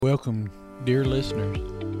Welcome, dear listeners,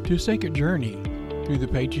 to a sacred journey through the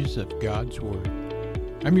pages of God's Word.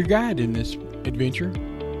 I'm your guide in this adventure,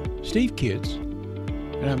 Steve Kitts,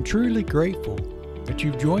 and I'm truly grateful that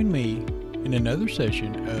you've joined me in another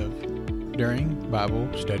session of During Bible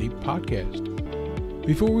Study Podcast.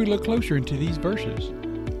 Before we look closer into these verses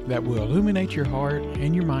that will illuminate your heart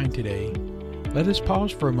and your mind today, let us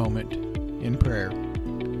pause for a moment in prayer.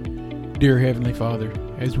 Dear Heavenly Father,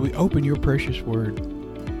 as we open your precious Word,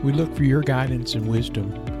 we look for your guidance and wisdom.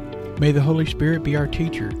 May the Holy Spirit be our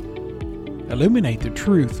teacher. Illuminate the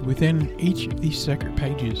truth within each of these sacred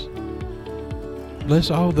pages. Bless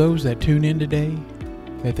all those that tune in today,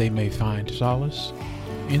 that they may find solace,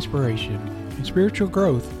 inspiration, and spiritual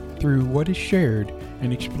growth through what is shared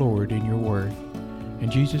and explored in your Word. In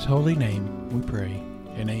Jesus' holy name we pray,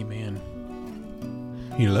 and amen.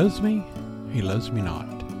 He loves me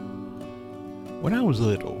not. When I was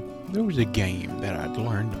little, there was a game that I'd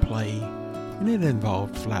learned to play, and it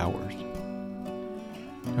involved flowers.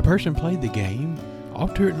 A person played the game,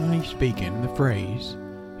 alternately speaking the phrase,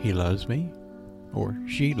 "He loves me," or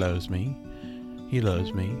 "She loves me," "He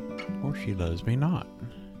loves me," or "She loves me not,"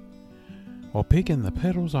 while picking the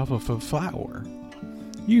petals off of a flower,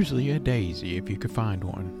 usually a daisy if you could find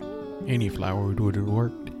one. Any flower would have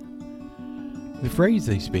worked. The phrase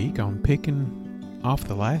they speak on picking off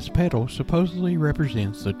the last petal supposedly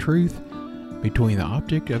represents the truth between the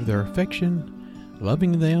object of their affection,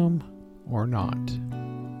 loving them or not.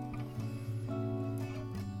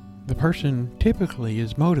 The person typically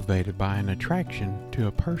is motivated by an attraction to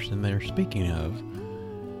a person they're speaking of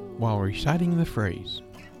while reciting the phrase.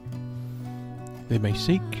 They may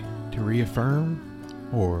seek to reaffirm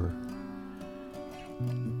or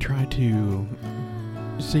try to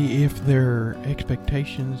see if their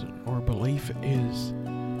expectations or belief is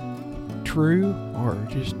true or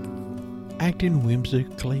just acting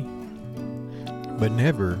whimsically. But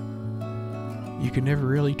you can never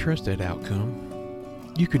really trust that outcome.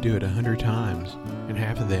 You could do it 100 times and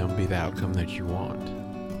half of them be the outcome that you want.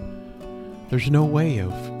 There's no way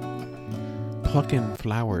of plucking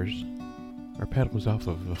flowers or petals off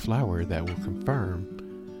of a flower that will confirm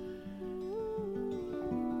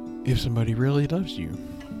if somebody really loves you.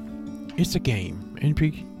 It's a game and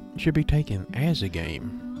should be taken as a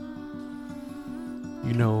game.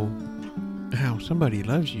 You know, how somebody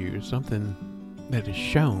loves you is something that is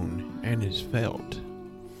shown and is felt.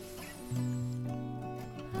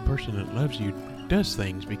 The person that loves you does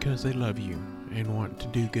things because they love you and want to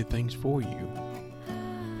do good things for you.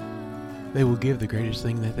 They will give the greatest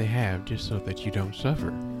thing that they have just so that you don't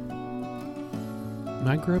suffer.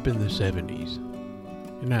 I grew up in the 70s.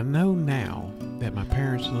 And I know now that my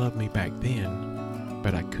parents loved me back then,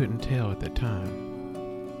 but I couldn't tell at the time.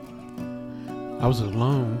 I was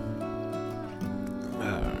alone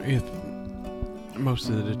most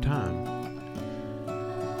of the time.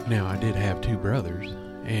 Now, I did have two brothers,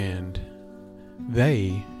 and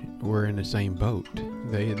they were in the same boat.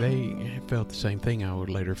 They felt the same thing. I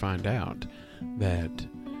would later find out that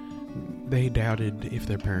they doubted if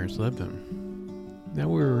their parents loved them. Now,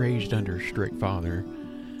 we were raised under a strict father,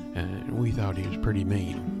 and we thought he was pretty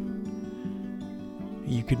mean.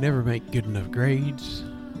 You could never make good enough grades.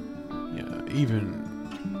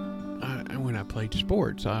 When I played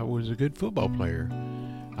sports, I was a good football player.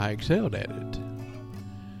 I excelled at it.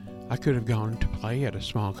 I could have gone to play at a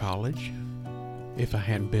small college if I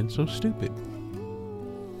hadn't been so stupid.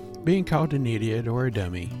 Being called an idiot or a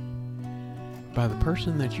dummy by the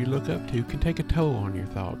person that you look up to can take a toll on your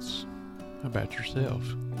thoughts about yourself.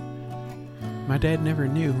 My dad never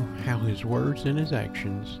knew how his words and his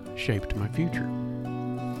actions shaped my future.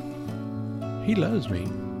 He loves me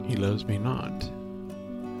not.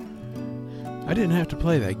 I didn't have to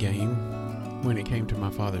play that game when it came to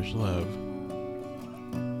my father's love.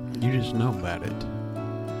 You just know about it.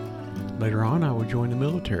 Later on, I would join the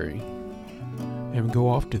military and go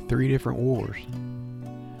off to 3 different wars.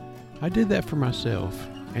 I did that for myself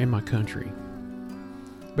and my country.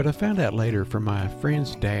 But I found out later from my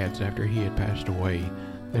friends' dads after he had passed away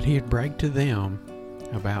that he had bragged to them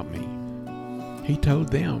about me. He told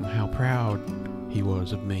them how proud he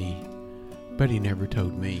was of me, but he never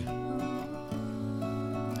told me.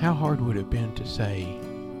 How hard would it have been to say,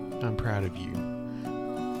 "I'm proud of you"?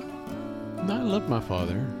 And I love my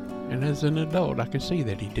father, and as an adult I could see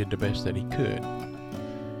that he did the best that he could.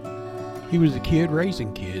 He was a kid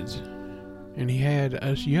raising kids, and he had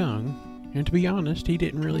us young. And to be honest, he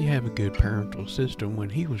didn't really have a good parental system when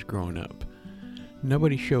he was growing up.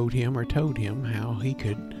 Nobody showed him or told him how he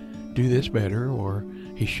could do this better or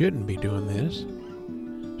he shouldn't be doing this.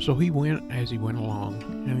 So he went as he went along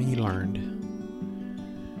and he learned.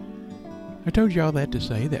 I told you all that to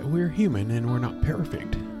say that we're human and we're not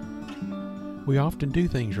perfect. We often do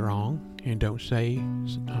things wrong and don't say,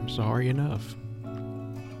 I'm sorry enough.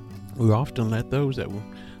 We often let those that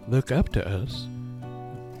look up to us,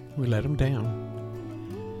 we let them down.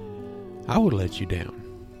 I will let you down.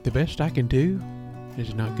 The best I can do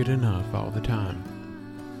is not good enough all the time.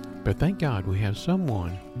 But thank God we have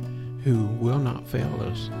someone who will not fail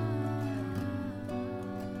us.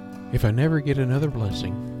 If I never get another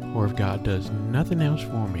blessing, or if God does nothing else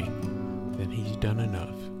for me, then He's done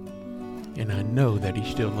enough. And I know that He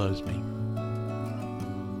still loves me.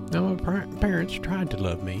 Now, my parents tried to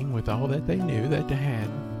love me with all that they knew that they had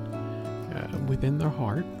within their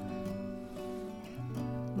heart.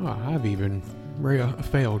 Well, I've even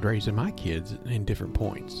failed raising my kids in different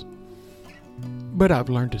points. But I've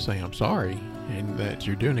learned to say I'm sorry and that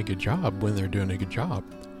you're doing a good job when they're doing a good job.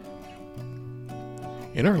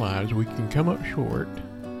 In our lives, we can come up short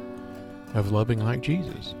of loving like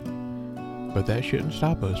Jesus, but that shouldn't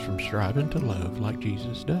stop us from striving to love like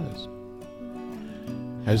Jesus does.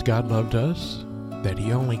 As God loved us, that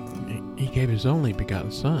He gave His only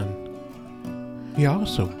begotten Son, He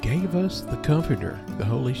also gave us the Comforter, the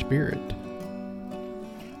Holy Spirit.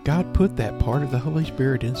 God put that part of the Holy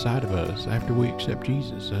Spirit inside of us after we accept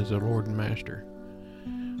Jesus as our Lord and Master.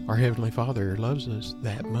 Our Heavenly Father loves us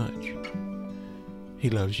that much. He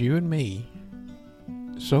loves you and me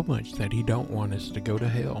so much that He don't want us to go to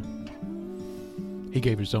hell. He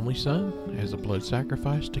gave His only Son as a blood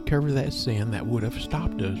sacrifice to cover that sin that would have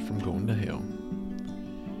stopped us from going to hell.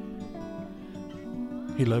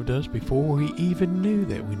 He loved us before we even knew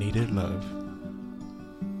that we needed love.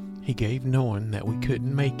 He gave knowing that we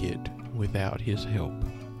couldn't make it without His help.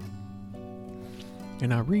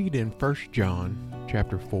 And I read in 1 John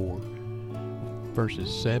chapter 4,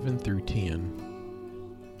 verses 7 through 10.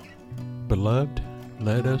 Beloved,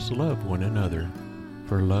 let us love one another,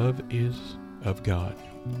 for love is of God.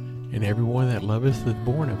 And everyone that loveth is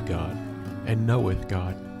born of God, and knoweth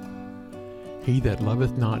God. He that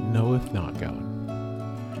loveth not knoweth not God,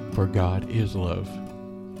 for God is love.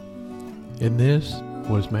 And this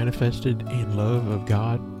was manifested in love of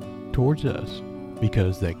God towards us,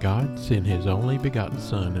 because that God sent His only begotten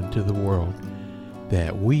Son into the world,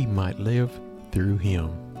 that we might live through Him.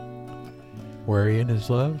 Wherein is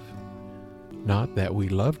love? Not that we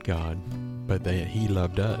loved God, but that He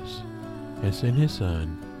loved us, and sent His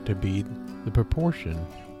Son to be the proportion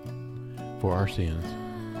for our sins.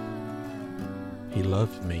 He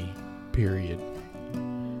loved me, period.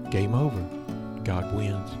 Game over. God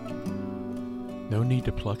wins. No need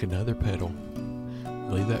to pluck another petal.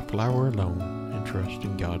 Leave that flower alone and trust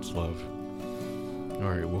in God's love.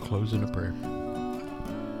 Alright, we'll close in a prayer.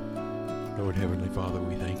 Lord Heavenly Father,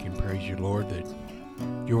 we thank and praise You, Lord, that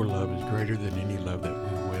Your love is greater than any love that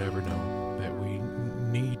we would ever know. That we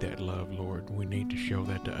need that love, Lord. We need to show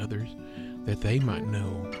that to others, that they might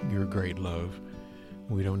know Your great love.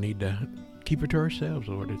 We don't need to keep it to ourselves,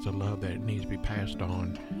 Lord. It's a love that needs to be passed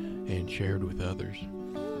on and shared with others.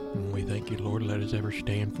 And we thank You, Lord. Let us ever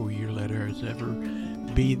stand for You. Let us ever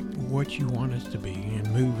be what You want us to be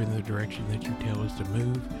and move in the direction that You tell us to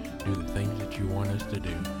move. Do the things that You want us to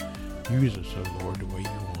do. Use us, O Lord, the way You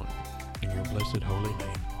want. In Your blessed holy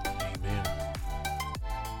name. Amen.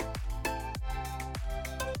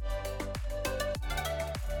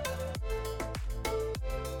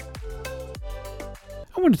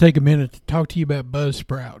 I want to take a minute to talk to you about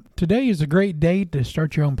Buzzsprout. Today is a great day to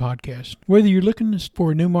start your own podcast. Whether you're looking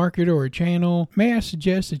for a new market or a channel, may I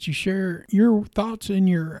suggest that you share your thoughts and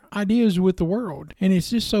your ideas with the world. And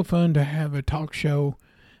it's just so fun to have a talk show.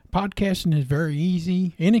 Podcasting is very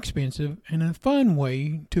easy, inexpensive, and a fun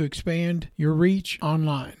way to expand your reach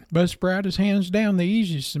online. Buzzsprout is hands down the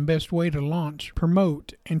easiest and best way to launch,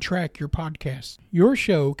 promote, and track your podcast. Your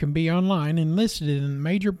show can be online and listed in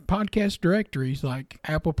major podcast directories like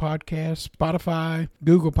Apple Podcasts, Spotify,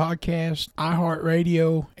 Google Podcasts,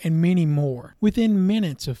 iHeartRadio, and many more within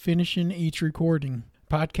minutes of finishing each recording.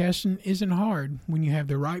 Podcasting isn't hard when you have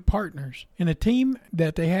the right partners. And a team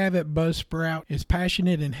that they have at Buzzsprout is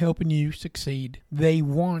passionate in helping you succeed. They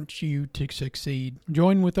want you to succeed.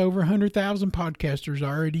 Join with over 100,000 podcasters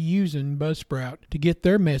already using Buzzsprout to get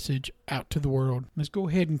their message out to the world. Let's go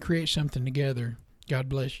ahead and create something together. God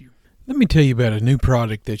bless you. Let me tell you about a new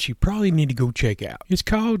product that you probably need to go check out. It's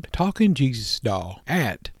called Talking Jesus Doll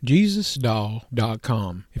at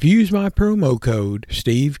JesusDoll.com. If you use my promo code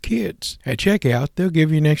SteveKids at checkout, they'll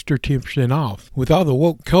give you an extra 10% off. With all the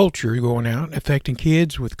woke culture going out affecting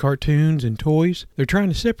kids with cartoons and toys, they're trying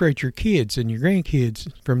to separate your kids and your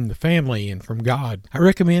grandkids from the family and from God. I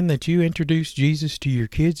recommend that you introduce Jesus to your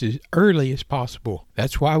kids as early as possible.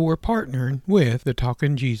 That's why we're partnering with the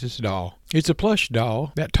Talking Jesus Doll. It's a plush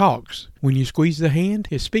doll that talks. When you squeeze the hand,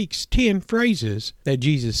 it speaks 10 phrases that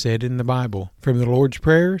Jesus said in the Bible, from the Lord's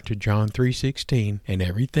Prayer to John 3:16 and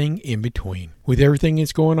everything in between. With everything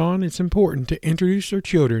that's going on, it's important to introduce our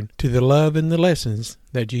children to the love and the lessons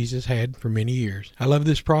that Jesus had for many years. I love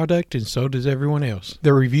this product, and so does everyone else.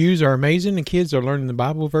 The reviews are amazing, and kids are learning the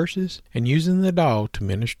Bible verses and using the doll to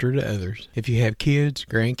minister to others. If you have kids,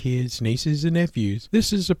 grandkids, nieces, and nephews,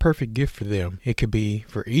 this is a perfect gift for them. It could be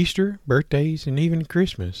for Easter, birthdays, and even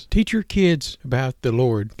Christmas. Teach your kids about the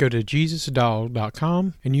Lord. Go to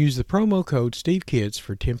JesusDoll.com and use the promo code SteveKids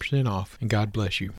for 10% off, and God bless you.